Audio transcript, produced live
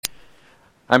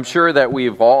I'm sure that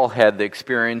we've all had the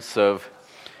experience of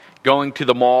going to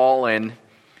the mall and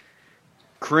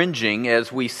cringing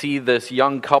as we see this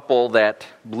young couple that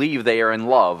believe they are in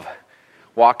love,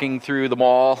 walking through the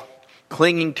mall,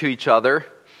 clinging to each other,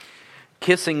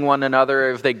 kissing one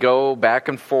another as they go back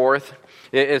and forth.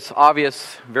 It's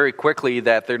obvious very quickly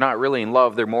that they're not really in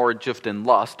love, they're more just in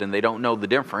lust, and they don't know the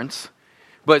difference.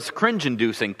 But it's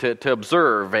cringe-inducing to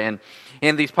observe, and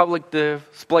these public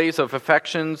displays of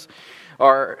affections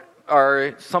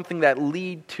are something that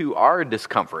lead to our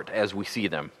discomfort as we see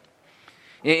them.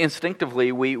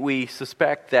 Instinctively, we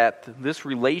suspect that this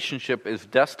relationship is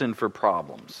destined for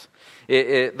problems.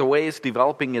 The way it's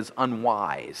developing is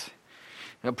unwise.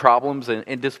 Problems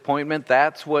and disappointment,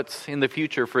 that's what's in the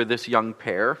future for this young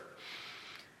pair.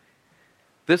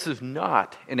 This is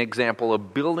not an example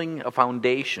of building a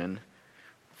foundation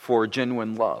for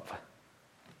genuine love.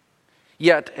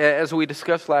 Yet, as we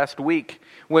discussed last week,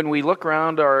 when we look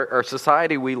around our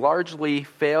society, we largely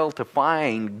fail to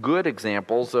find good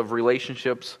examples of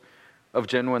relationships of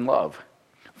genuine love.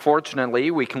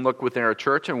 Fortunately, we can look within our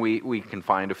church and we can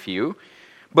find a few.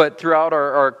 But throughout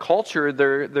our culture,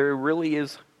 there really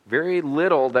is very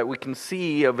little that we can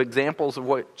see of examples of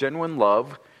what genuine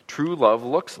love, true love,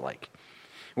 looks like.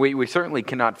 We certainly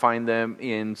cannot find them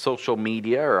in social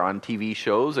media or on TV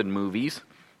shows and movies.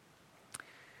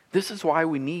 This is why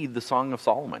we need the Song of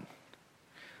Solomon,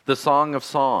 the Song of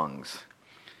Songs.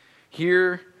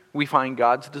 Here we find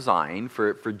God's design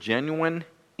for genuine,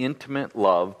 intimate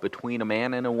love between a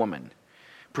man and a woman,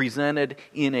 presented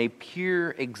in a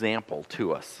pure example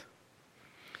to us.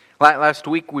 Last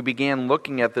week we began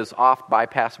looking at this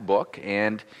off-bypass book,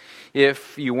 and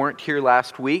if you weren't here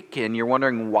last week and you're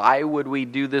wondering why would we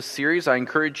do this series, I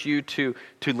encourage you to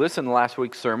listen to last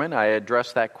week's sermon. I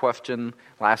addressed that question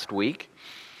last week.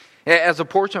 As a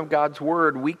portion of God's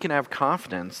Word, we can have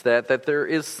confidence that there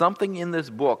is something in this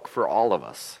book for all of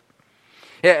us.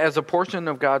 As a portion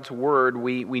of God's Word,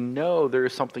 we know there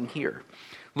is something here.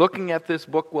 Looking at this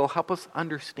book will help us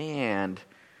understand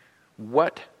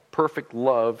what perfect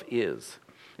love is.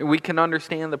 We can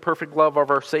understand the perfect love of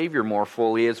our Savior more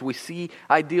fully as we see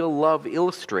ideal love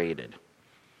illustrated.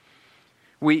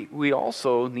 We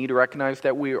also need to recognize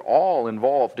that we are all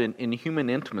involved in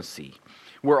human intimacy.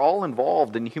 We're all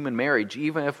involved in human marriage,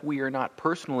 even if we are not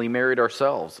personally married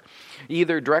ourselves.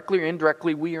 Either directly or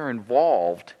indirectly, we are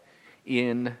involved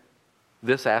in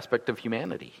this aspect of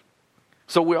humanity.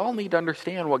 So we all need to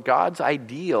understand what God's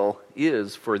ideal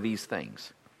is for these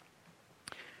things.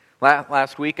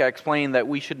 Last week I explained that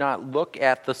we should not look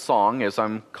at the song, as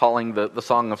I'm calling the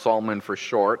Song of Solomon for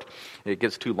short. It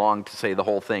gets too long to say the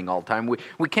whole thing all the time.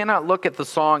 We cannot look at the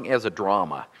song as a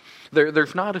drama.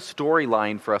 There's not a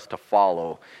storyline for us to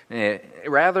follow.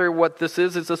 Rather, what this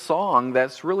is a song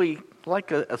that's really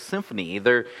like a symphony.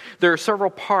 There are several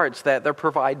parts that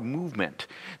provide movement.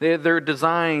 They're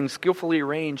designed, skillfully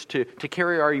arranged to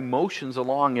carry our emotions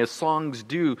along as songs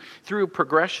do through a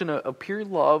progression of pure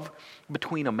love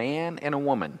between a man and a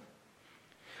woman.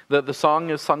 The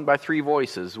song is sung by three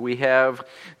voices. We have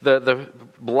the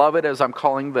beloved, as I'm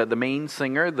calling the main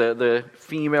singer, the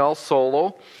female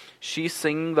solo. She's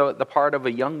singing the part of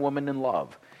a young woman in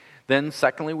love. Then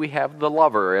secondly, we have the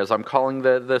lover, as I'm calling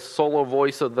the solo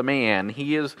voice of the man.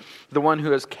 He is the one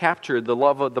who has captured the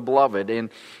love of the beloved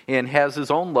and has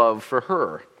his own love for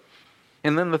her.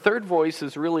 And then the third voice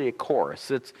is really a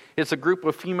chorus. It's a group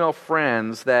of female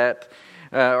friends that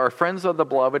are friends of the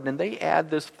beloved, and they add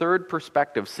this third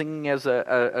perspective, singing as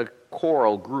a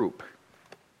choral group.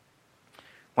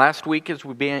 Last week, as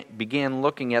we began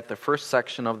looking at the first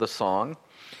section of the song,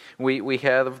 we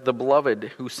have the beloved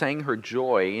who sang her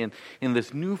joy in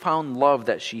this newfound love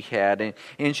that she had,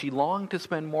 and she longed to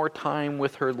spend more time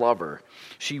with her lover.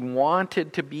 She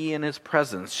wanted to be in his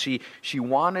presence. She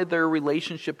wanted their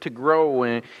relationship to grow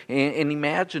and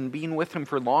imagine being with him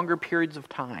for longer periods of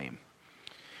time.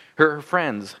 Her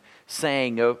friends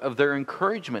sang of their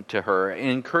encouragement to her,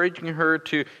 encouraging her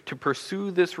to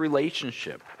pursue this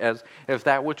relationship as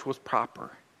that which was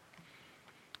proper.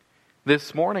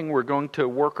 This morning we're going to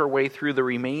work our way through the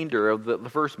remainder of the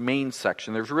first main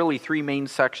section. There's really three main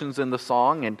sections in the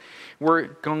song, and we're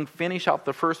going to finish out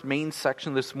the first main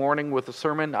section this morning with a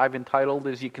sermon I've entitled,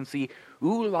 as you can see,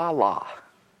 Ooh La La.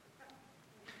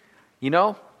 You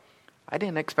know, I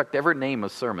didn't expect to ever name a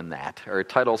sermon that, or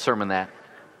title a sermon that.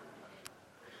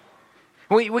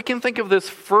 We can think of this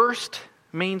first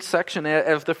main section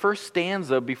as the first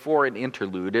stanza before an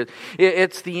interlude.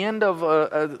 It's the end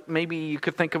of maybe you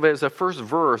could think of it as a first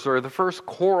verse or the first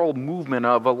choral movement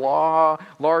of a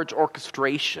large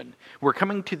orchestration. We're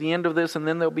coming to the end of this, and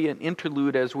then there'll be an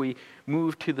interlude as we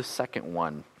move to the second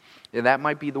one. And that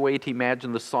might be the way to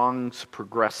imagine the songs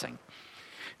progressing.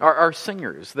 Our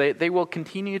singers, they will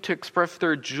continue to express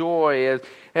their joy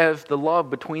as the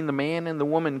love between the man and the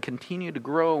woman continue to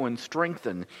grow and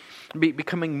strengthen,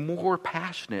 becoming more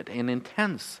passionate and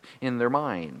intense in their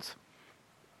minds.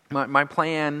 My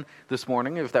plan this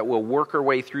morning is that we'll work our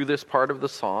way through this part of the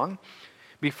song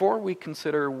before we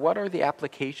consider what are the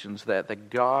applications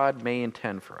that God may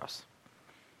intend for us.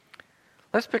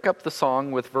 Let's pick up the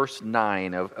song with verse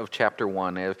 9 of chapter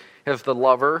 1. As the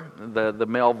lover, the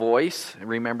male voice,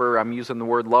 remember I'm using the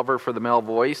word lover for the male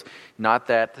voice, not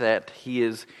that he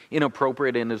is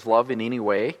inappropriate in his love in any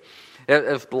way.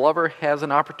 As the lover has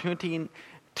an opportunity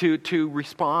to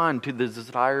respond to the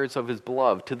desires of his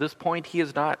beloved. To this point, he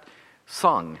has not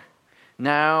sung.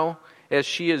 Now, as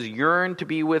she has yearned to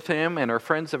be with him and her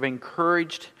friends have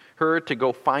encouraged her to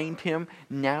go find him,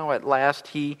 now at last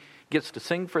he gets to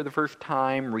sing for the first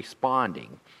time,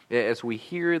 responding, as we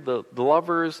hear the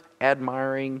lovers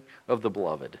admiring of the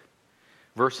beloved.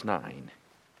 Verse 9.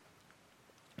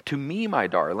 To me, my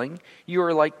darling, you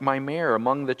are like my mare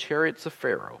among the chariots of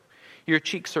Pharaoh. Your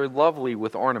cheeks are lovely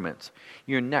with ornaments,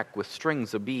 your neck with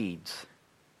strings of beads.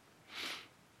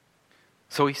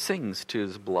 So he sings to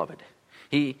his beloved.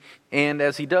 And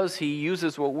as he does, he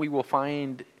uses what we will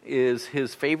find is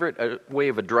his favorite way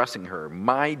of addressing her,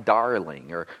 my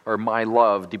darling, or my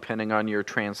love, depending on your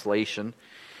translation.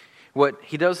 What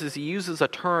he does is he uses a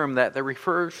term that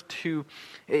refers to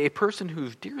a person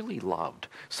who's dearly loved,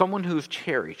 someone who's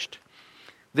cherished.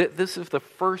 This is the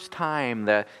first time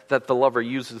that the lover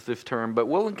uses this term, but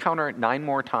we'll encounter it 9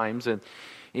 more times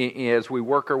as we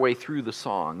work our way through the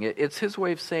song. It's his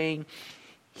way of saying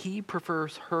he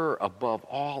prefers her above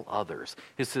all others.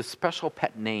 It's his special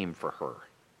pet name for her.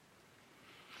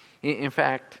 In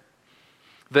fact,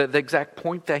 the exact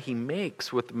point that he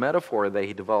makes with the metaphor that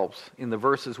he develops in the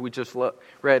verses we just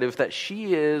read is that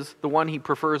she is the one he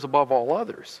prefers above all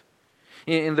others.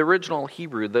 In the original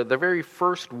Hebrew, the very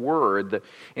first word,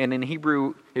 and in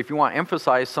Hebrew, if you want to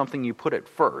emphasize something, you put it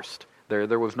first.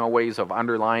 There was no ways of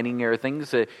underlining or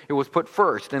things. It was put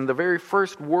first. And the very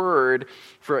first word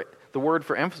for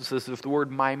emphasis is the word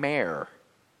my mare.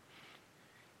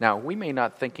 Now, we may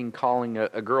not think calling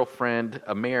a girlfriend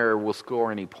a mare will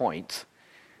score any points.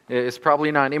 It's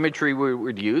probably not imagery we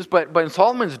would use, but in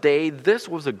Solomon's day, this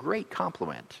was a great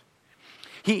compliment.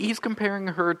 He's comparing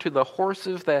her to the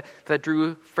horses that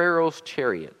drew Pharaoh's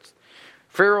chariots.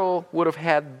 Pharaoh would have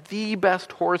had the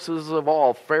best horses of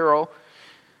all. Pharaoh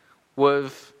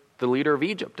was the leader of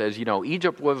Egypt. As you know,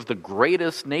 Egypt was the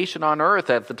greatest nation on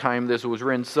earth at the time this was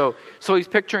written. So he's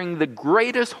picturing the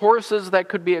greatest horses that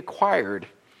could be acquired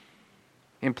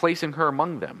and placing her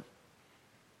among them.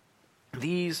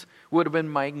 These would have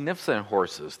been magnificent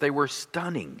horses. They were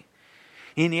stunning.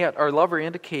 And yet our lover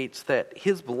indicates that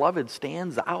his beloved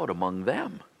stands out among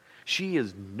them. She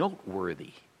is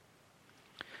noteworthy.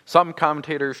 Some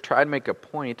commentators try to make a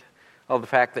point of the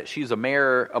fact that she's a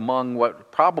mare among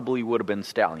what probably would have been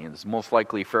stallions. Most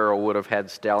likely Pharaoh would have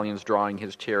had stallions drawing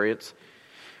his chariots.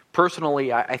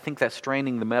 Personally, I think that's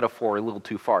straining the metaphor a little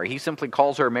too far. He simply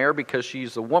calls her a mare because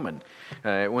she's a woman.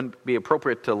 It wouldn't be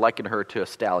appropriate to liken her to a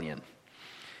stallion.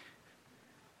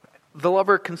 The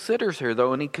lover considers her,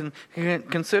 though, and he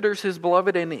considers his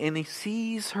beloved, and he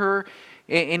sees her,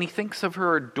 and he thinks of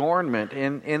her adornment,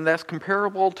 and that's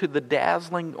comparable to the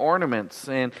dazzling ornaments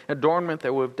and adornment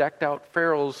that would have decked out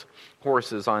Pharaoh's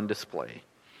horses on display.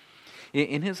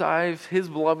 In his eyes, his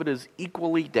beloved is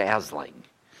equally dazzling.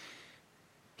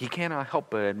 He cannot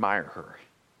help but admire her.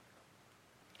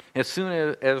 As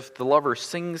soon as the lover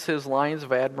sings his lines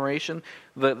of admiration,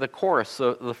 the chorus,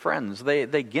 the friends, they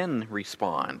again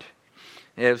respond.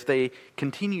 As they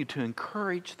continue to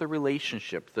encourage the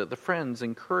relationship, the friends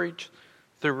encourage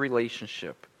the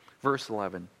relationship. Verse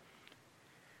 11,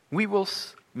 we will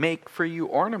make for you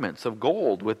ornaments of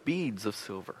gold with beads of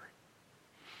silver.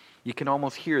 You can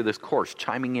almost hear this chorus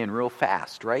chiming in real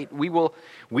fast, right? We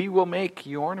will make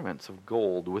you ornaments of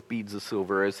gold with beads of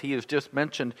silver. As he has just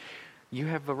mentioned, you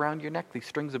have around your neck these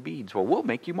strings of beads. Well, we'll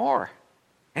make you more,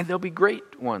 and they'll be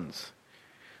great ones.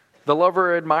 The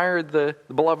lover admired the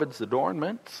beloved's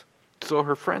adornments, so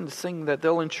her friends sing that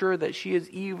they'll ensure that she has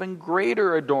even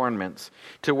greater adornments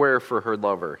to wear for her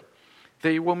lover.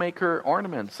 They will make her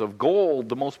ornaments of gold,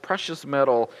 the most precious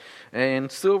metal,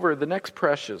 and silver, the next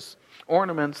precious.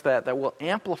 Ornaments that will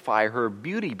amplify her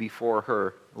beauty before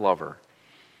her lover.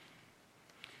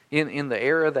 In the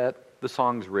era that the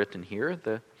song's written here,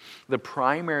 the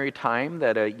primary time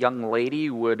that a young lady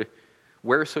would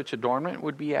wear such adornment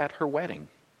would be at her wedding.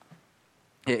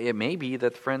 It may be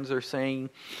that friends are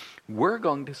saying, we're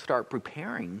going to start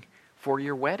preparing for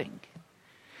your wedding.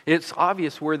 It's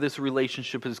obvious where this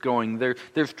relationship is going.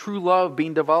 There's true love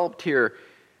being developed here.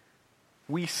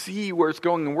 We see where it's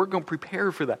going, and we're going to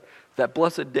prepare for that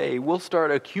blessed day. We'll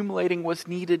start accumulating what's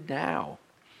needed now.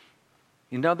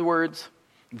 In other words,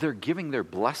 they're giving their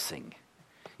blessing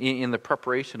in the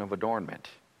preparation of adornment.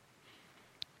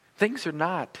 Things are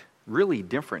not really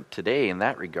different today in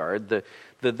that regard.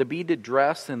 The beaded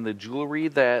dress and the jewelry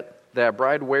that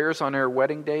bride wears on her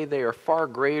wedding day, they are far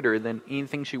greater than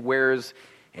anything she wears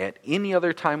at any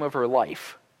other time of her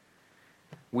life.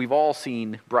 We've all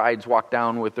seen brides walk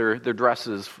down with their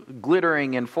dresses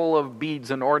glittering and full of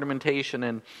beads and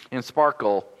ornamentation and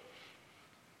sparkle.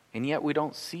 And yet we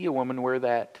don't see a woman wear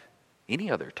that any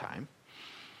other time.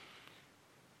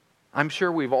 I'm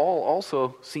sure we've all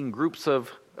also seen groups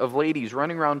of ladies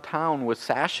running around town with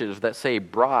sashes that say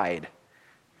bride,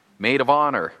 maid of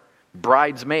honor,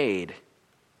 bridesmaid.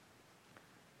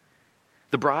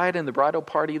 The bride and the bridal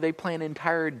party, they plan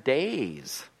entire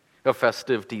days of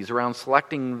festivities around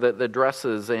selecting the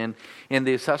dresses and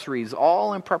the accessories,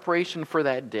 all in preparation for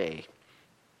that day.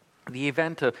 The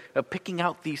event of picking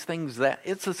out these things, that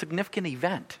it's a significant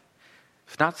event.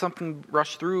 It's not something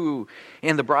rushed through.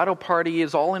 And the bridal party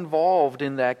is all involved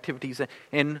in the activities.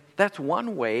 And that's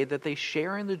one way that they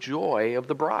share in the joy of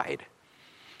the bride.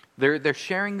 They're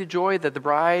sharing the joy that the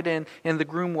bride and the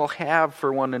groom will have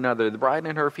for one another. The bride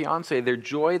and her fiancé, their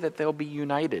joy that they'll be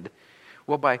united.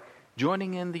 Well, by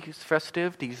joining in these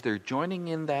festivities, they're joining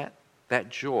in that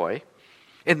joy.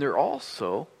 And they're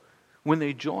also, when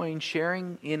they join,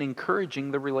 sharing and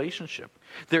encouraging the relationship.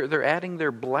 They're adding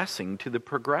their blessing to the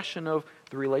progression of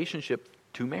the relationship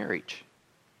to marriage.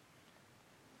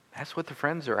 That's what the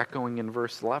friends are echoing in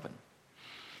verse 11.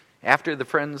 After the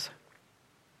friends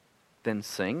then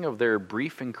sing of their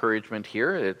brief encouragement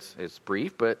here, it's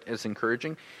brief, but it's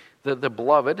encouraging. The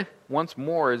beloved, once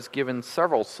more, is given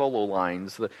several solo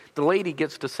lines. The lady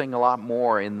gets to sing a lot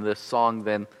more in this song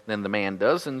than the man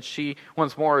does, and she,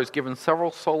 once more, is given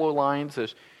several solo lines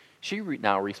as she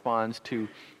now responds to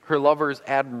her lover's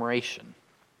admiration.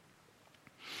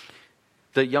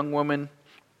 The young woman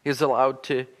is allowed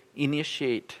to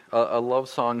initiate a love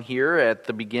song here at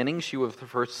the beginning. She was the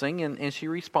first sing, and she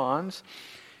responds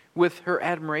with her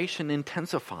admiration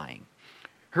intensifying.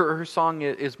 Her song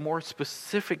is more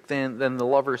specific than the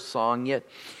lover's song, yet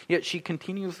she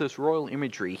continues this royal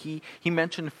imagery. He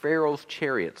mentioned Pharaoh's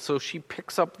chariot, so she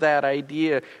picks up that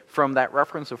idea from that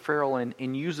reference of Pharaoh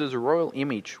and uses a royal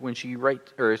image when she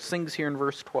sings here in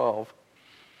verse 12.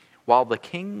 While the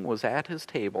king was at his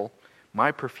table,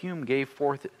 my perfume gave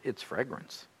forth its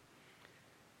fragrance.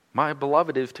 My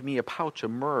beloved is to me a pouch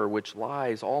of myrrh which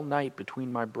lies all night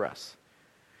between my breasts.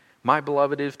 My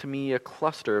beloved is to me a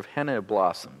cluster of henna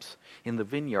blossoms in the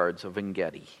vineyards of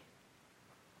En-gedi.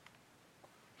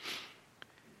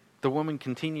 The woman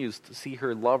continues to see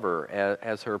her lover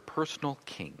as her personal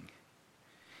king.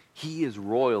 He is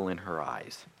royal in her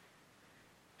eyes.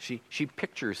 She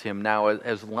pictures him now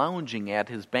as lounging at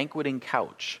his banqueting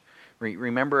couch.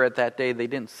 Remember, at that day, they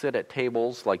didn't sit at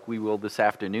tables like we will this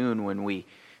afternoon when we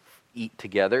eat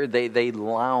together. They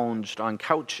lounged on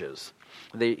couches.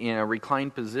 They in a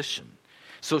reclined position.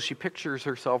 So she pictures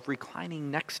herself reclining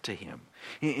next to him,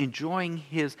 enjoying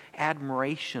his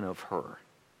admiration of her.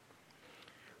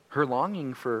 Her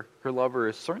longing for her lover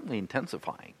is certainly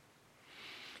intensifying.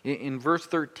 In verse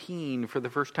 13, for the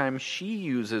first time, she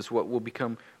uses what will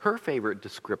become her favorite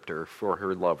descriptor for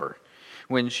her lover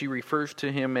when she refers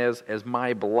to him as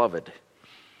my beloved.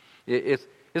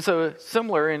 It's a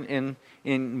similar in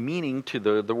meaning to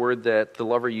the word that the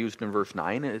lover used in verse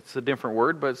 9. It's a different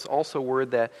word, but it's also a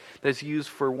word that's used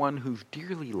for one who's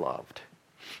dearly loved,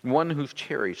 one who's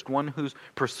cherished, one who's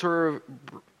preferred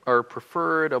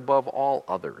above all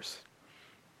others.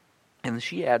 And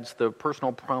she adds the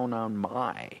personal pronoun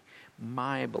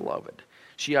my beloved.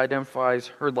 She identifies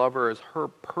her lover as her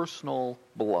personal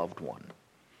beloved one.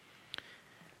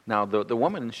 Now, the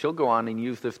woman, she'll go on and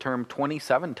use this term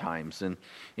 27 times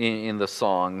in the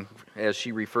song as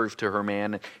she refers to her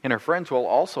man. And her friends will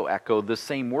also echo the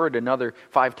same word another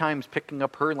 5 times, picking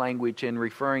up her language and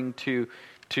referring to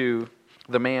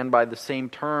the man by the same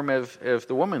term as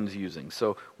the woman's using.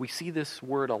 So we see this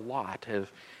word a lot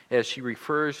as she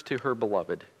refers to her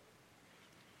beloved.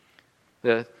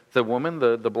 The woman,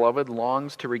 the beloved,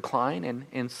 longs to recline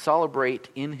and celebrate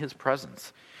in his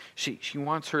presence. She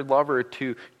wants her lover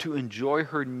to enjoy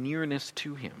her nearness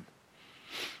to him.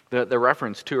 The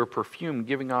reference to her perfume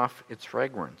giving off its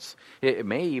fragrance. It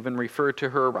may even refer to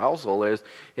her arousal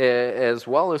as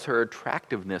well as her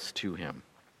attractiveness to him.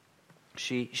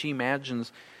 She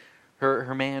imagines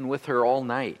her man with her all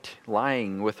night,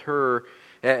 lying with her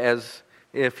as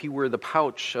if he were the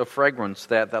pouch of fragrance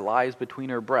that lies between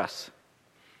her breasts.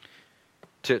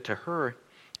 To her,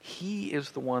 he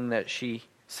is the one that she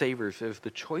savors as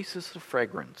the choicest of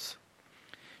fragrance.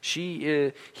 He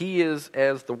is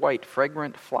as the white,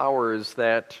 fragrant flowers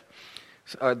that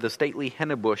the stately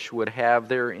henna bush would have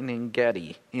there in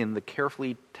Engedi, in the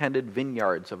carefully tended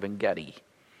vineyards of Engedi.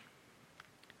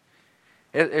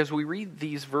 As we read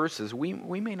these verses, we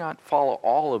may not follow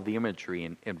all of the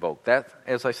imagery invoked. That,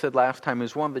 as I said last time,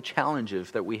 is one of the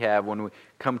challenges that we have when we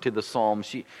come to the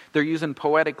Psalms. They're using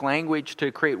poetic language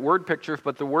to create word pictures,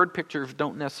 but the word pictures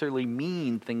don't necessarily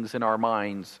mean things in our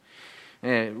minds.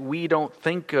 We don't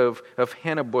think of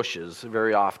henna bushes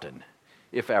very often,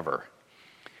 if ever.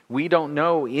 We don't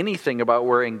know anything about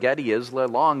where Engedi is, let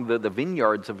alone the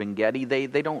vineyards of Engedi.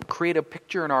 They don't create a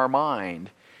picture in our mind.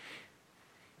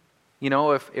 You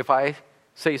know, if I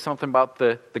say something about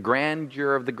the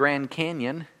grandeur of the Grand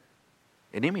Canyon,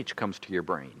 an image comes to your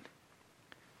brain.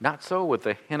 Not so with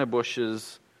the henna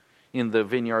bushes in the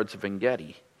vineyards of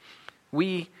Engedi.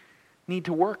 We need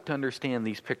to work to understand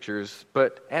these pictures,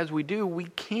 but as we do, we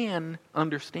can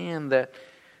understand that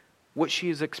what she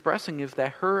is expressing is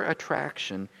that her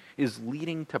attraction is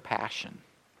leading to passion.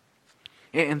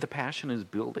 And the passion is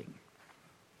building.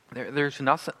 There's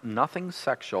nothing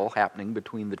sexual happening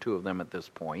between the two of them at this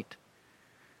point.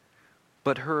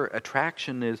 But her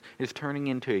attraction is turning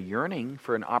into a yearning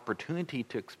for an opportunity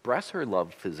to express her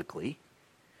love physically.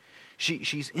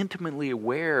 She's intimately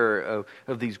aware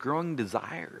of these growing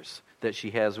desires that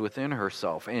she has within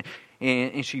herself.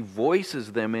 And she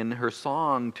voices them in her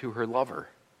song to her lover.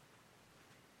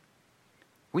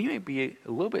 We may be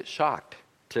a little bit shocked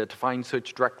to find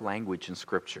such direct language in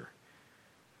Scripture.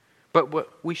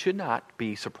 But we should not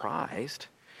be surprised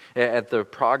at the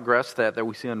progress that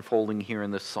we see unfolding here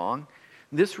in this song.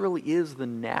 This really is the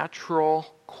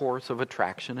natural course of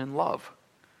attraction and love.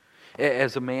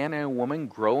 As a man and a woman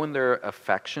grow in their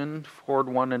affection toward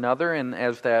one another, and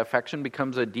as that affection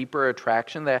becomes a deeper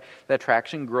attraction, that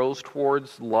attraction grows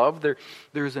towards love,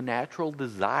 there's a natural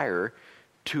desire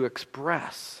to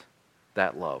express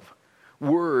that love.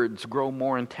 Words grow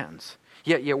more intense.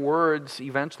 Yet words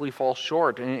eventually fall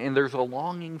short, and there's a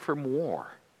longing for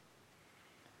more.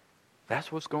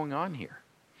 That's what's going on here.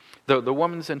 The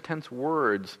woman's intense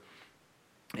words,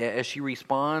 as she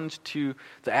responds to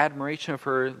the admiration of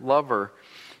her lover,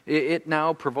 it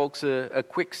now provokes a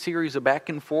quick series of back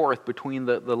and forth between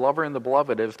the lover and the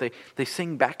beloved as they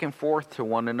sing back and forth to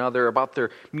one another about their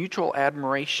mutual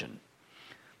admiration.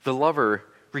 The lover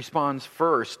responds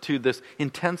first to this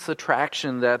intense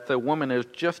attraction that the woman has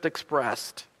just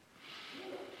expressed.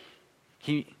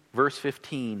 Verse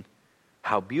 15,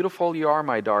 "How beautiful you are,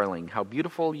 my darling, how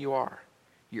beautiful you are.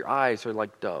 Your eyes are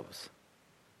like doves."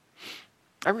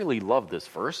 I really love this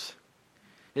verse.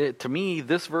 To me,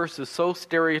 this verse is so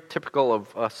stereotypical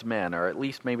of us men, or at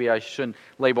least maybe I shouldn't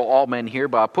label all men here,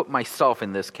 but I'll put myself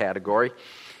in this category.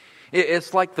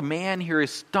 It's like the man here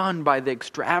is stunned by the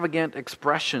extravagant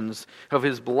expressions of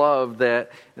his beloved,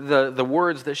 that the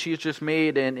words that she has just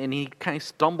made, and he kind of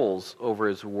stumbles over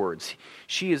his words.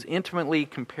 She has intimately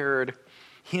compared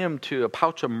him to a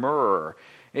pouch of myrrh.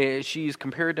 She's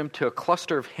compared him to a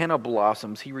cluster of henna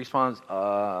blossoms. He responds,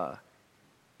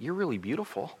 "You're really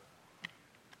beautiful."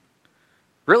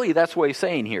 Really, that's what he's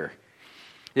saying here.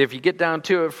 If you get down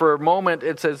to it for a moment,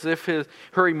 it's as if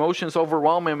her emotions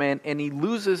overwhelm him, and he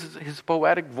loses his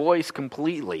poetic voice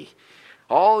completely.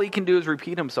 All he can do is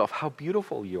repeat himself, "How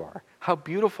beautiful you are, how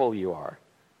beautiful you are."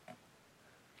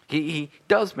 He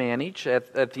does manage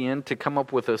at the end to come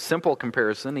up with a simple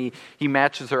comparison. He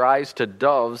matches her eyes to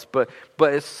doves, but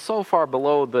it's so far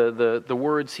below the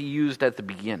words he used at the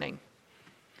beginning.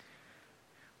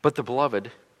 But the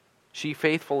beloved, she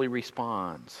faithfully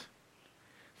responds.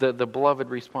 The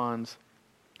beloved responds,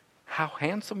 "How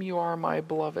handsome you are, my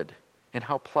beloved, and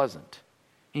how pleasant.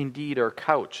 Indeed, our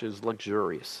couch is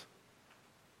luxurious."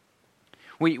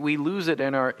 We lose it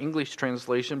in our English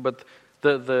translation, but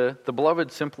the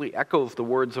beloved simply echoes the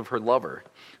words of her lover.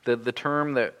 The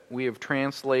term that we have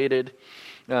translated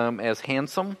as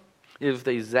handsome is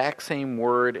the exact same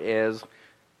word as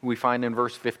we find in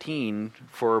verse 15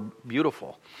 for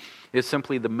beautiful. It's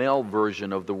simply the male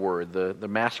version of the word, the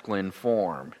masculine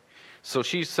form. So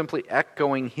she's simply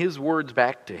echoing his words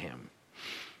back to him.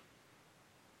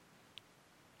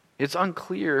 It's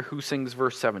unclear who sings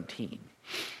verse 17.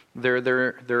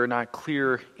 There are not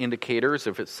clear indicators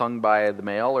if it's sung by the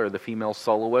male or the female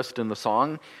soloist in the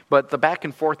song, but the back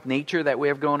and forth nature that we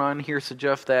have going on here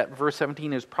suggests that verse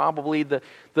 17 is probably the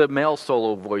male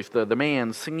solo voice, the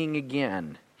man singing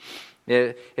again.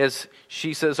 As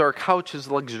she says, "Our couch is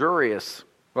luxurious."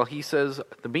 Well, he says,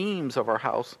 the beams of our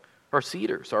house are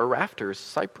cedars, our rafters,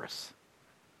 cypress.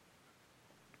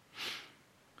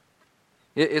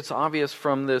 It's obvious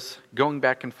from this going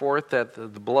back and forth that the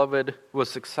beloved was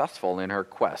successful in her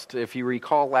quest. If you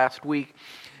recall last week,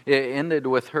 it ended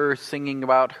with her singing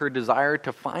about her desire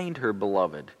to find her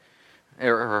beloved,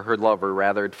 or her lover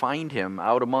rather, to find him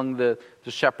out among the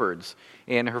shepherds.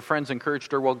 And her friends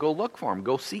encouraged her, well, go look for him,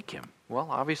 go seek him. Well,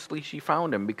 obviously she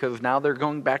found him because now they're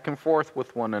going back and forth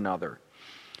with one another.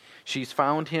 She's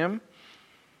found him,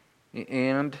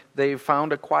 and they've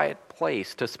found a quiet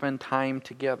place to spend time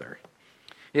together.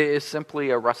 It is simply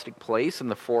a rustic place in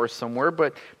the forest somewhere,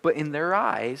 but in their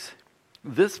eyes,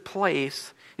 this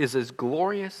place is as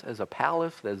glorious as a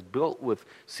palace that's built with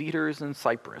cedars and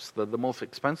cypress, the most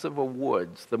expensive of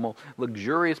woods, the most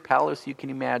luxurious palace you can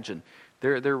imagine.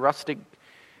 Their rustic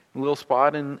little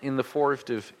spot in the forest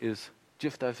is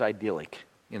just as idyllic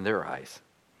in their eyes.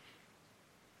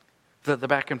 The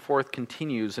back and forth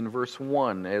continues in verse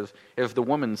 1 as the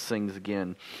woman sings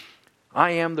again.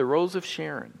 I am the rose of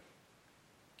Sharon,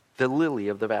 the lily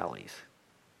of the valleys.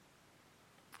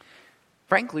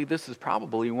 Frankly, this is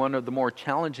probably one of the more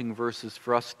challenging verses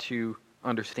for us to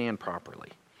understand properly.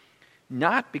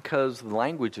 Not because the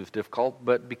language is difficult,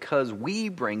 but because we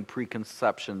bring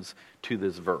preconceptions to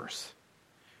this verse.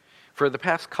 For the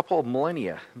past couple of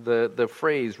millennia, the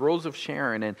phrase rose of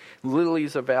Sharon and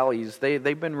lilies of valleys, they've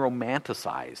been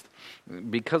romanticized.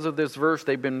 Because of this verse,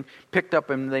 they've been picked up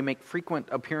and they make frequent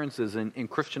appearances in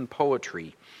Christian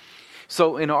poetry.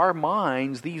 So in our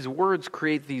minds, these words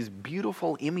create these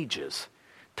beautiful images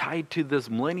tied to this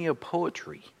millennia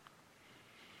poetry.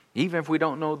 Even if we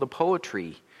don't know the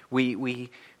poetry,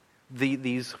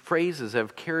 these phrases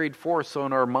have carried forth. So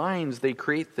in our minds, they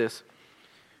create this.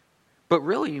 But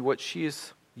really, what she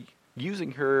is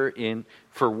using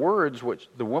for words, what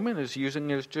the woman is using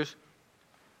is just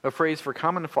a phrase for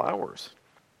common flowers,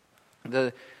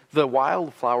 the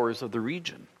wildflowers of the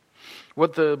region.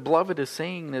 What the beloved is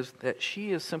saying is that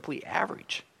she is simply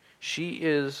average. She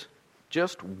is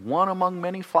just one among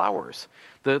many flowers.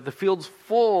 The field's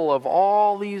full of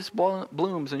all these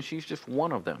blooms, and she's just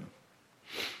one of them.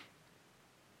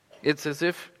 It's as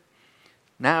if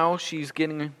now she's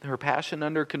getting her passion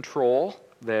under control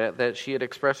that she had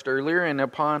expressed earlier, and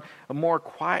upon a more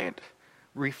quiet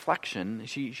reflection,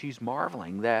 she's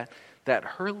marveling that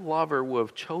her lover would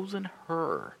have chosen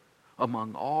her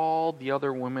among all the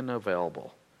other women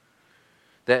available.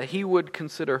 That he would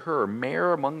consider her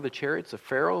mare among the chariots of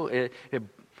Pharaoh, it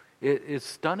is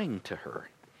stunning to her.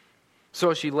 So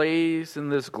as she lays in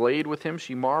this glade with him,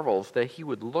 she marvels that he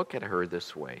would look at her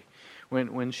this way,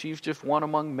 when she's just one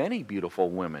among many beautiful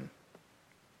women.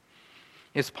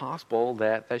 It's possible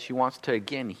that she wants to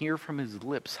again hear from his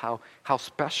lips how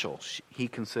special he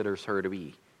considers her to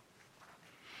be.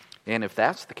 And if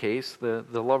that's the case, the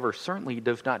lover certainly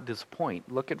does not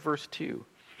disappoint. Look at verse 2.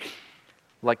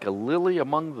 Like a lily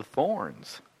among the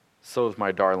thorns, so is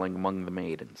my darling among the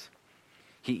maidens.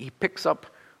 He picks up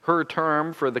her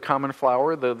term for the common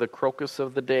flower, the crocus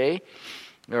of the day,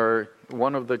 or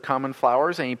one of the common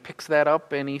flowers, and he picks that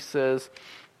up and he says,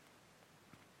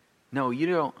 no,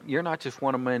 you're not just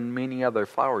one among many other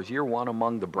flowers, you're one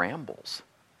among the brambles.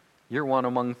 You're one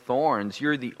among thorns.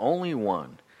 You're the only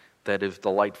one that is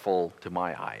delightful to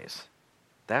my eyes.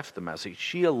 That's the message.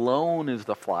 She alone is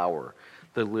the flower,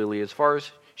 the lily. As far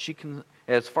as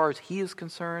he is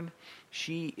concerned,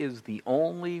 she is the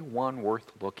only one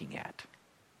worth looking at.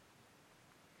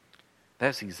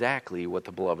 That's exactly what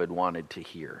the beloved wanted to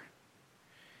hear.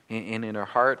 And in her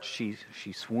heart, she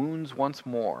swoons once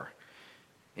more.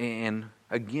 And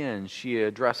again, she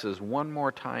addresses one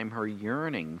more time her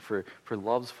yearning for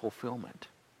love's fulfillment.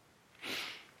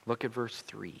 Look at verse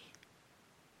 3.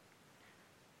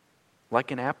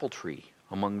 Like an apple tree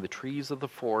among the trees of the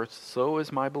forest, so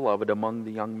is my beloved among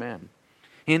the young men.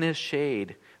 In his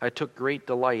shade I took great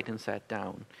delight and sat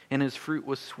down, and his fruit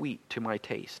was sweet to my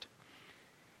taste.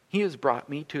 He has brought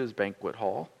me to his banquet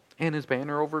hall, and his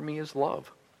banner over me is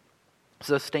love.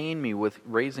 Sustain me with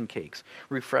raisin cakes,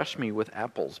 refresh me with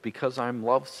apples, because I am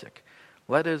lovesick.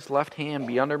 Let his left hand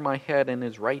be under my head, and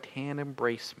his right hand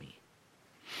embrace me.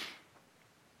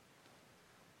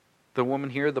 The woman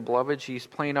here, the beloved, she's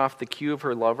playing off the cue of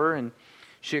her lover, and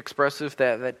she expresses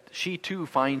that she too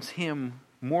finds him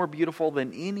more beautiful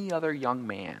than any other young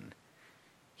man.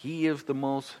 He is the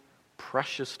most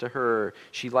precious to her.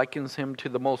 She likens him to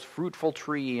the most fruitful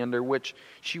tree under which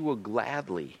she will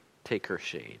gladly take her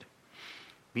shade.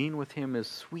 Being with him is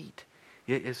sweet.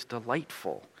 It is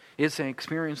delightful. It's an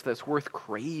experience that's worth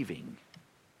craving.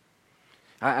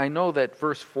 I know that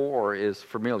verse 4 is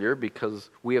familiar because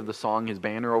we have the song, His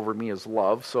banner over me is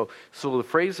love. So the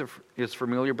phrase is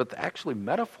familiar, but the actual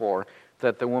metaphor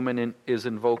that the woman is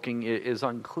invoking is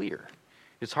unclear.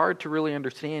 It's hard to really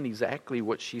understand exactly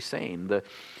what she's saying. The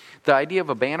idea of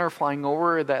a banner flying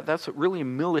over, that's really a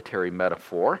military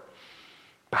metaphor.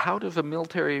 But how does a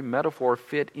military metaphor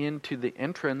fit into the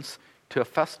entrance to a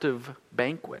festive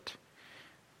banquet?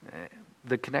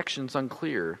 The connection's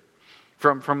unclear.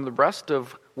 From the rest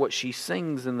of what she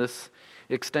sings in this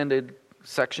extended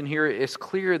section here, it's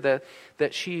clear that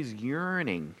she's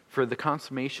yearning for the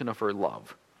consummation of her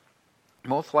love.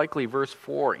 Most likely, verse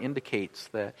 4 indicates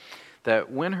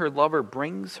that when her lover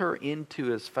brings her into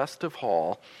his festive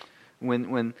hall,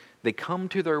 when they come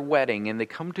to their wedding and they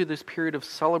come to this period of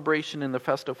celebration in the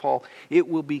festive hall, it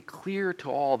will be clear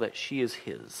to all that she is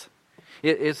his.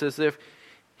 It is as if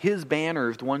his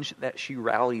banner is the one that she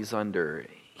rallies under.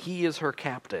 He is her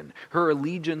captain. Her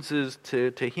allegiance is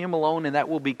to him alone, and that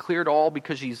will be clear to all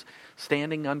because she's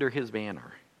standing under his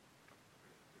banner.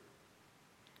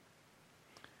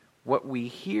 What we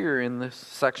hear in this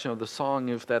section of the song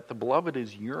is that the beloved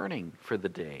is yearning for the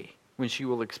day when she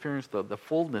will experience the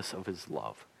fullness of his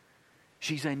love.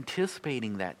 She's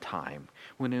anticipating that time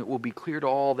when it will be clear to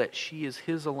all that she is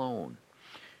his alone.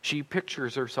 She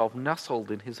pictures herself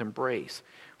nestled in his embrace,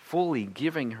 fully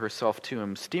giving herself to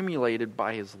him, stimulated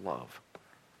by his love.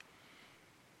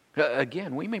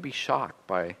 Again, we may be shocked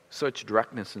by such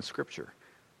directness in Scripture,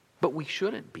 but we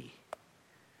shouldn't be.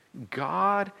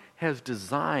 God has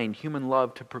designed human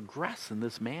love to progress in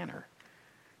this manner.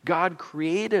 God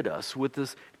created us with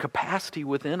this capacity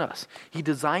within us. He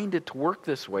designed it to work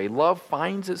this way. Love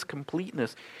finds its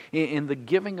completeness in the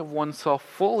giving of oneself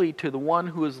fully to the one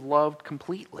who is loved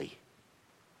completely.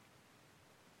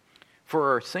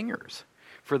 For our singers,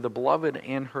 for the beloved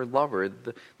and her lover,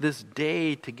 this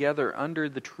day together under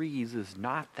the trees is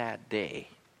not that day.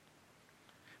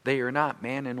 They are not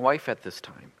man and wife at this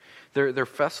time. Their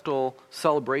festal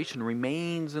celebration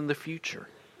remains in the future.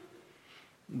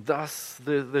 Thus,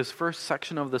 this first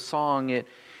section of the song,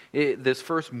 this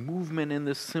first movement in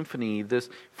this symphony, this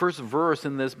first verse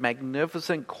in this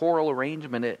magnificent choral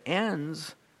arrangement, it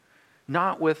ends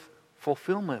not with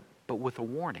fulfillment, but with a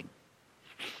warning.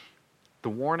 The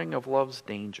warning of love's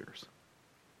dangers.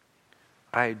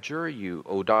 I adjure you,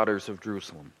 O daughters of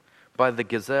Jerusalem, by the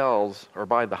gazelles or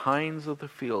by the hinds of the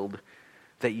field,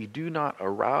 that you do not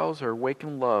arouse or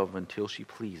awaken love until she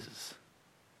pleases.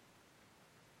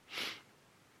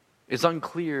 It's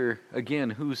unclear,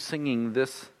 again, who's singing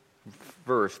this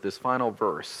verse, this final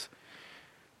verse.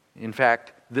 In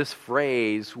fact, this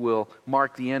phrase will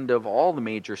mark the end of all the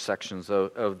major sections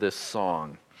of this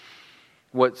song.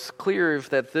 What's clear is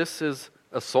that this is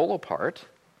a solo part.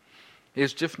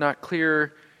 It's just not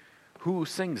clear who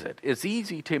sings it. It's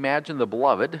easy to imagine the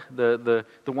beloved, the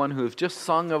one who has just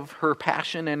sung of her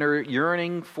passion and her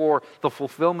yearning for the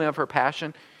fulfillment of her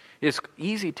passion. It's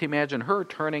easy to imagine her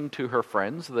turning to her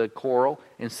friends, the choral,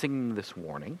 and singing this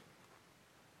warning.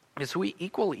 It's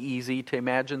equally easy to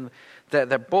imagine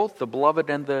that both the beloved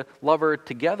and the lover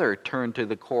together turn to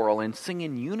the choral and sing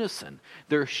in unison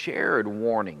their shared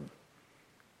warning,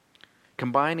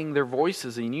 combining their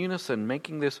voices in unison,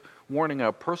 making this warning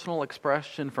a personal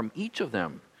expression from each of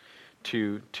them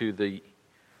to the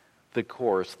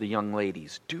chorus, the young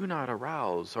ladies. Do not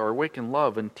arouse or awaken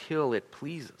love until it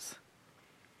pleases.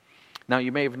 Now,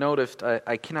 you may have noticed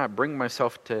I cannot bring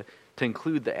myself to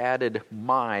include the added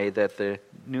 "my" that the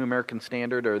New American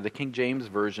Standard or the King James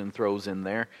Version throws in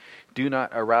there. Do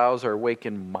not arouse or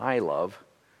awaken my love.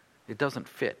 It doesn't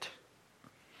fit.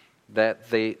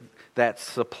 That's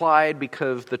supplied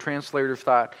because the translators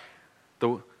thought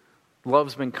the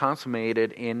love's been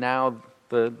consummated and now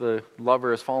the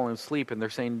lover has fallen asleep, and they're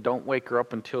saying don't wake her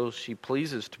up until she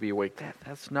pleases to be awake.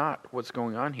 That's not what's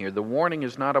going on here. The warning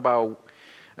is not about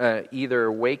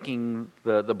either waking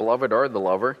the beloved or the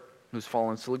lover who's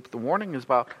fallen asleep. The warning is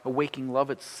about awaking love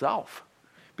itself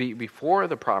before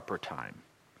the proper time.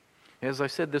 As I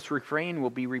said, this refrain will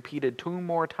be repeated 2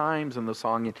 more times in the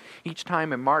song, and each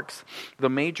time it marks the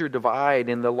major divide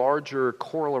in the larger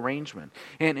choral arrangement.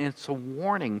 And it's a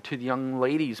warning to the young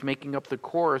ladies making up the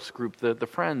chorus group, the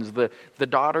friends, the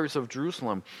daughters of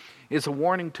Jerusalem. It's a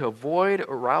warning to avoid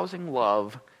arousing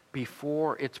love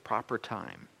before its proper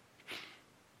time.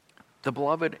 The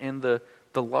beloved and the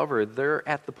lover, they're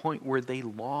at the point where they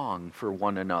long for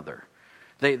one another.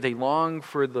 They long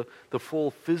for the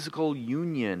full physical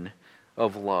union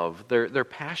of love. Their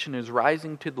passion is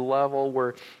rising to the level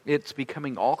where it's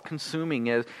becoming all-consuming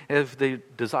as they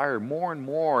desire more and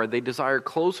more. They desire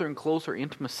closer and closer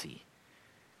intimacy.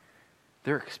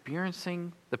 They're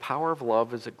experiencing the power of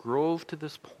love as it grows to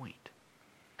this point.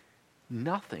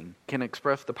 Nothing can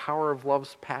express the power of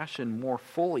love's passion more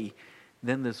fully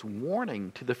than this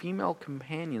warning to the female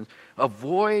companions: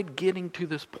 avoid getting to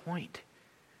this point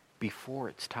before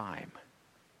it's time.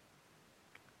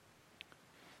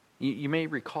 You may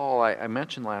recall I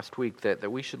mentioned last week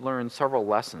that we should learn several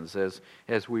lessons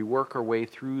as we work our way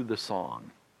through the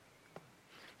song.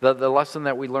 The lesson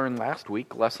that we learned last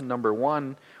week, lesson number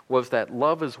 1, was that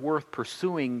love is worth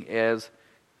pursuing as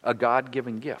a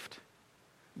God-given gift.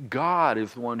 God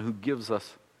is the one who gives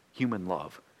us human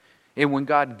love. And when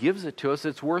God gives it to us,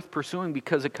 it's worth pursuing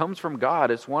because it comes from God.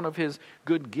 It's one of His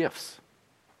good gifts.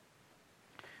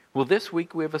 Well, this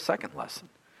week we have a second lesson.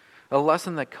 A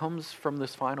lesson that comes from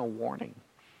this final warning.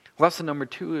 Lesson number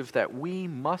 2 is that we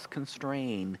must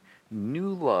constrain new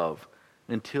love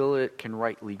until it can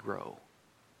rightly grow.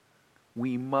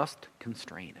 We must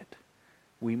constrain it.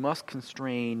 We must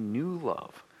constrain new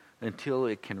love until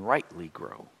it can rightly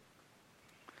grow.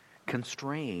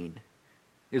 Constrain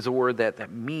is a word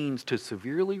that means to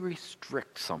severely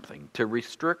restrict something, to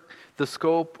restrict the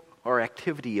scope or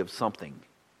activity of something.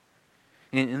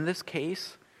 In this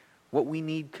case, what we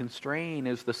need constrain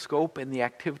is the scope and the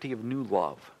activity of new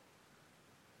love.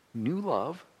 New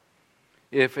love,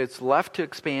 if it's left to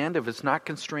expand, if it's not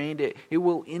constrained, it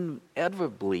will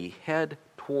inevitably head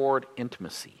toward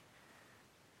intimacy.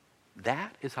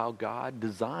 That is how God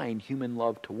designed human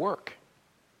love to work.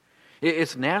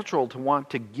 It's natural to want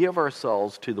to give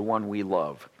ourselves to the one we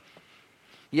love.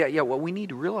 Yeah, what we need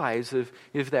to realize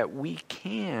is that we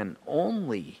can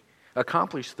only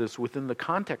accomplish this within the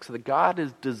context that God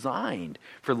has designed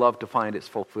for love to find its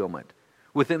fulfillment,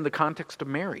 within the context of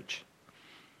marriage.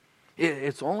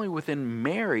 It's only within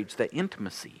marriage that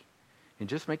intimacy, and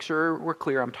just make sure we're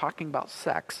clear, I'm talking about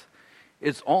sex.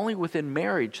 It's only within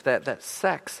marriage that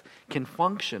sex can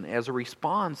function as a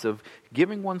response of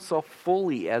giving oneself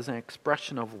fully as an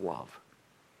expression of love.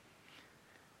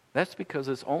 That's because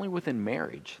it's only within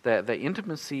marriage that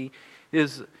intimacy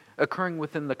is occurring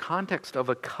within the context of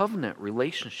a covenant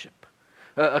relationship.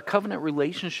 A covenant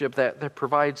relationship that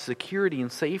provides security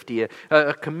and safety,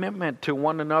 a commitment to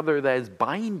one another that is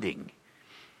binding,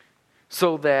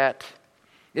 so that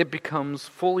it becomes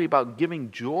fully about giving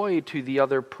joy to the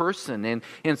other person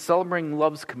and celebrating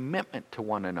love's commitment to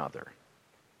one another.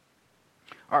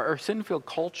 Our sin-filled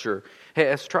culture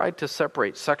has tried to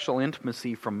separate sexual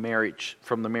intimacy from marriage,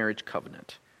 from the marriage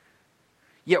covenant.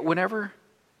 Yet whenever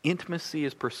intimacy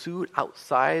is pursued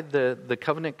outside the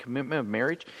covenant commitment of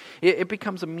marriage, it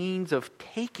becomes a means of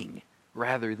taking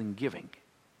rather than giving,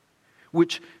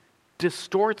 which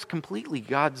distorts completely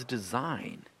God's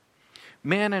design.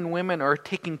 Men and women are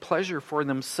taking pleasure for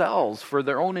themselves, for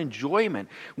their own enjoyment,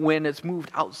 when it's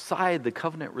moved outside the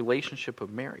covenant relationship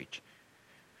of marriage.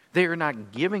 They are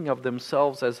not giving of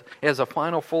themselves as a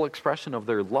final full expression of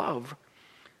their love.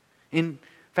 In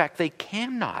fact, they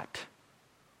cannot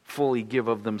fully give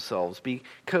of themselves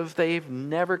because they've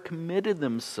never committed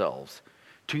themselves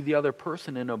to the other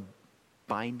person in a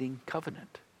binding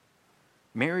covenant.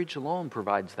 Marriage alone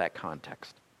provides that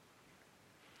context.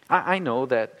 I know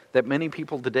that many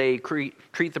people today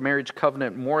treat the marriage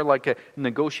covenant more like a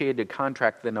negotiated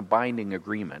contract than a binding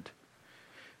agreement.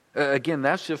 Again,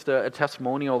 that's just a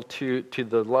testimonial to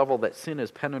the level that sin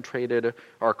has penetrated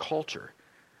our culture.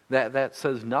 That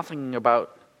says nothing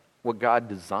about what God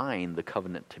designed the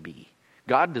covenant to be.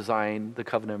 God designed the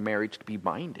covenant of marriage to be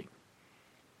binding.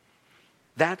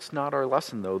 That's not our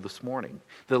lesson, though, this morning.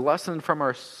 The lesson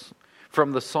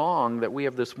from the song that we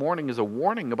have this morning is a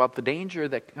warning about the danger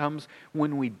that comes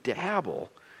when we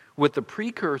dabble with the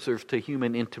precursors to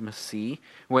human intimacy,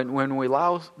 when we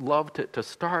allow love to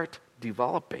start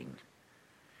developing,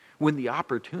 when the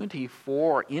opportunity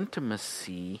for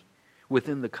intimacy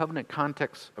within the covenant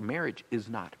context of marriage is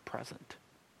not present.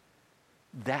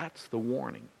 That's the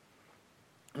warning.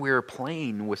 We're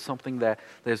playing with something that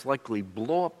is likely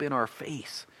blow up in our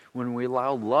face when we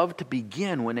allow love to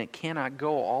begin when it cannot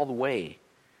go all the way,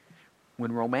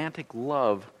 when romantic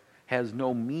love has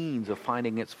no means of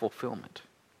finding its fulfillment.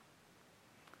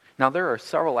 Now, there are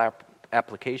several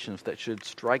applications that should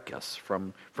strike us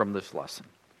from this lesson.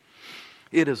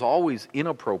 It is always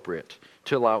inappropriate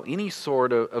to allow any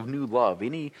sort of new love,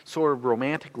 any sort of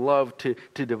romantic love to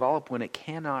develop when it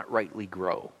cannot rightly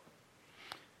grow.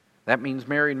 That means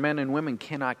married men and women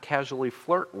cannot casually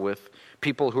flirt with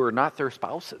people who are not their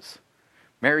spouses.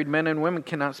 Married men and women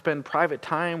cannot spend private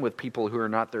time with people who are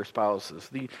not their spouses.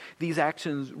 These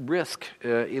actions risk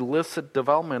illicit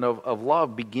development of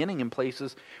love beginning in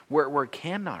places where it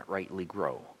cannot rightly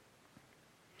grow.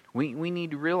 We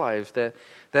need to realize that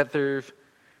there's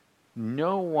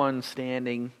no one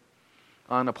standing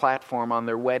on a platform on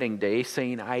their wedding day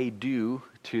saying "I do"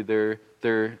 to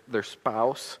their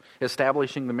spouse,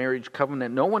 establishing the marriage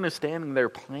covenant. No one is standing there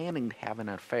planning to have an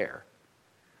affair.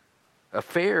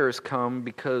 Affairs come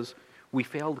because we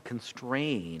fail to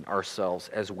constrain ourselves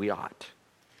as we ought.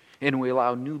 And we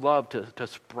allow new love to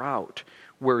sprout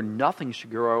where nothing should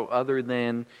grow other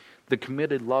than the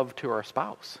committed love to our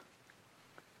spouse.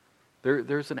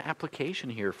 There's an application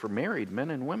here for married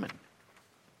men and women.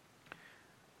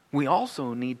 We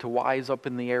also need to wise up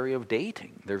in the area of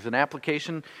dating. There's an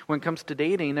application when it comes to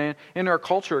dating. In our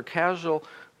culture, casual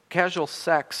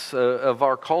sex of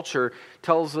our culture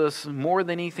tells us more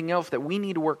than anything else that we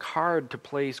need to work hard to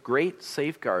place great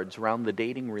safeguards around the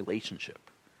dating relationship.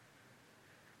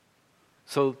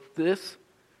 So this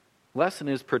lesson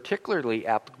is particularly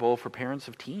applicable for parents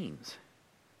of teens.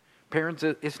 Parents,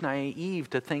 it's naive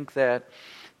to think that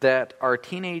our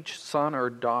teenage son or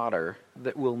daughter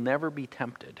that will never be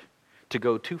tempted to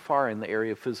go too far in the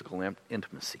area of physical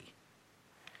intimacy.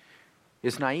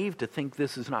 It's naive to think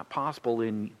this is not possible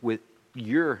with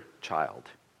your child.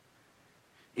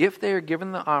 If they are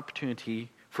given the opportunity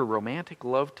for romantic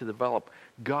love to develop,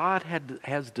 God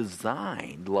has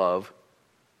designed love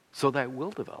so that it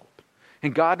will develop.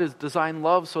 And God has designed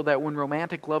love so that when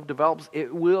romantic love develops,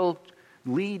 it will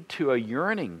lead to a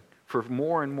yearning for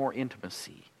more and more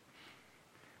intimacy.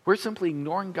 We're simply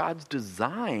ignoring God's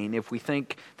design if we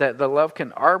think that the love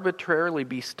can arbitrarily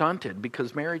be stunted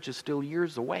because marriage is still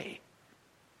years away.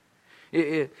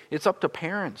 It's up to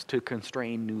parents to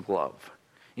constrain new love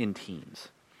in teens.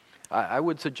 I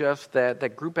would suggest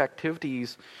that group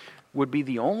activities would be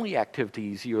the only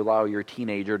activities you allow your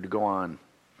teenager to go on.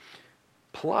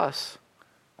 Plus,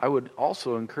 I would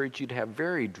also encourage you to have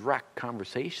very direct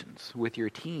conversations with your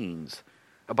teens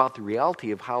about the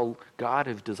reality of how God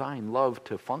has designed love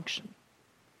to function.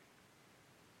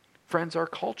 Friends, our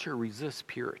culture resists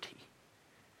purity.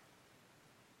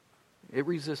 It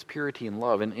resists purity and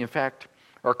love. And in fact,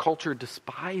 our culture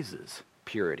despises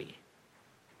purity.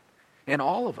 And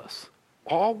all of us,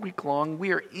 all week long,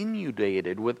 we are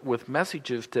inundated with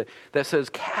messages that says,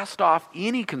 cast off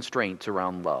any constraints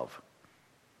around love.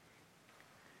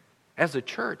 As a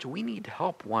church, we need to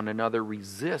help one another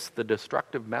resist the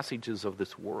destructive messages of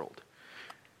this world.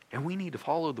 And we need to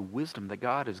follow the wisdom that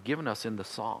God has given us in the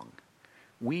song.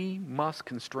 We must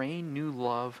constrain new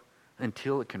love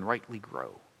until it can rightly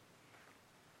grow.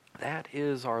 That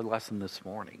is our lesson this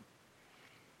morning.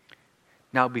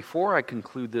 Now, before I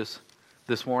conclude this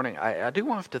morning, I do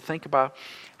want to think about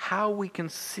how we can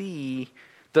see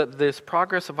this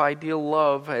progress of ideal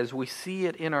love as we see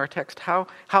it in our text, how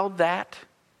that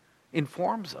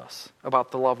informs us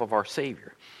about the love of our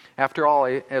Savior. After all,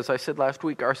 as I said last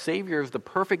week, our Savior is the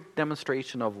perfect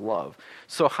demonstration of love.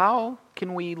 So how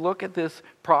can we look at this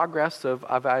progress of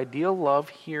ideal love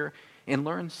here and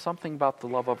learn something about the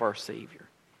love of our Savior?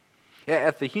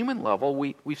 At the human level,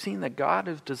 we've seen that God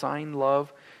has designed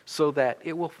love so that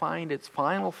it will find its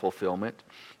final fulfillment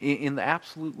in the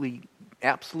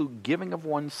absolute giving of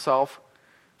oneself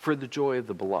for the joy of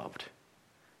the beloved.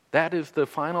 That is the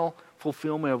final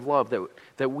fulfillment of love,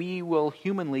 that we will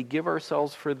humanly give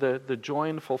ourselves for the joy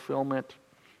and fulfillment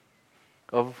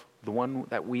of the one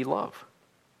that we love.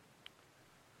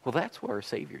 Well, that's what our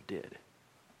Savior did.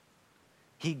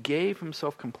 He gave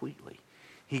himself completely.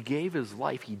 He gave his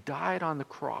life. He died on the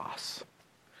cross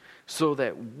so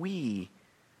that we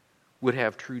would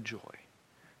have true joy.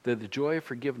 The joy of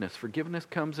forgiveness. Forgiveness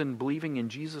comes in believing in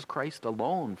Jesus Christ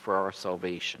alone for our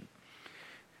salvation.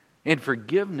 And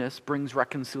forgiveness brings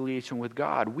reconciliation with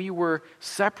God. We were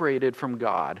separated from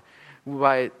God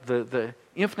by the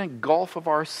infinite gulf of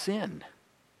our sin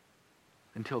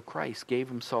until Christ gave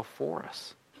himself for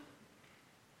us.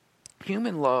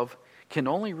 Human love can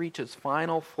only reach its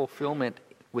final fulfillment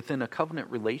within a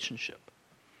covenant relationship.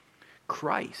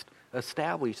 Christ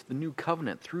established the new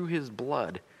covenant through his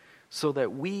blood so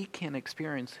that we can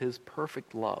experience his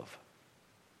perfect love.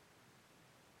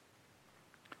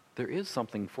 There is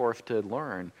something for us to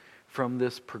learn from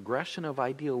this progression of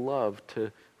ideal love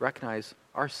to recognize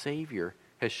our Savior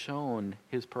has shown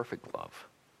his perfect love.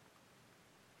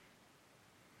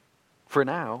 For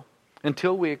now,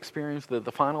 until we experience the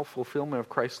final fulfillment of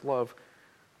Christ's love,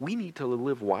 we need to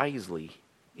live wisely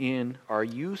in our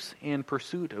use and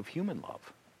pursuit of human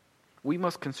love. We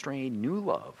must constrain new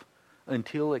love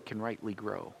until it can rightly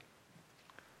grow.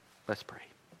 Let's pray.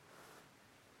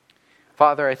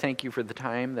 Father, I thank you for the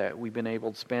time that we've been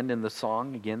able to spend in the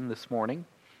song again this morning.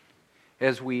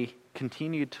 As we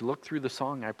continue to look through the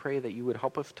song, I pray that you would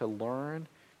help us to learn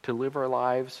to live our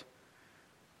lives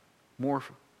more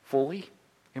fully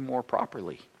and more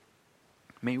properly.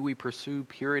 May we pursue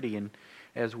purity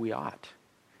as we ought.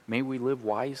 May we live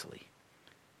wisely.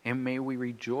 And may we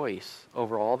rejoice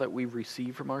over all that we've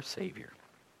received from our Savior.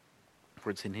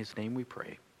 For it's in his name we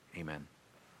pray. Amen.